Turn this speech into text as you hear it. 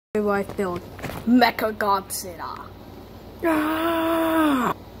who I've built. Mechagodzilla.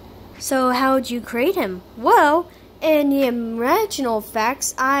 So how'd you create him? Well, in the original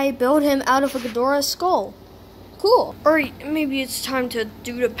facts, I built him out of a Ghidorah skull. Cool. Alright, maybe it's time to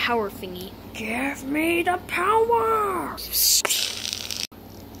do the power thingy. Give me the power!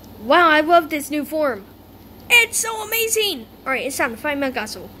 Wow, I love this new form. It's so amazing! Alright, it's time to fight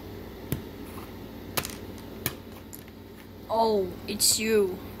Mechagodzilla. Oh, it's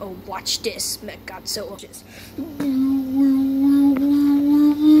you. Oh, watch this, Mechagodzilla.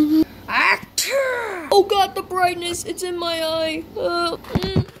 Oh god, the brightness! It's in my eye. Oh,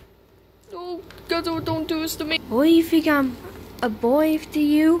 Godzilla, don't do this to me. What, you think I'm a boy to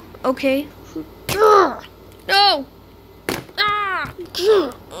you? Okay. No!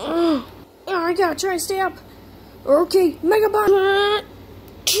 I gotta try and stay up. Okay, Mega Bomb.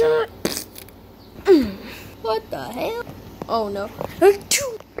 What the hell? Oh no.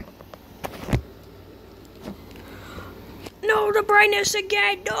 No, the brightness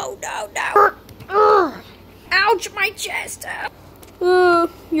again. No. Ouch, my chest.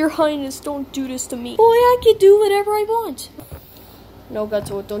 Your Highness, don't do this to me. Boy, I can do whatever I want. No,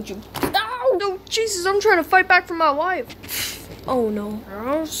 Godzilla, don't you. No, Jesus, I'm trying to fight back for my wife. Oh no.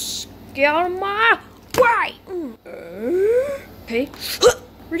 Get out of my way. Okay.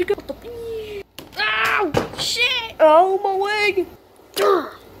 Where'd you go? Ow! Shit! Oh, my leg!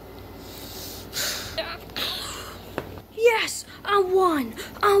 Yes! I won!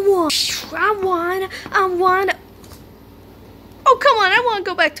 Oh, come on! I want to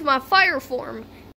go back to my fire form.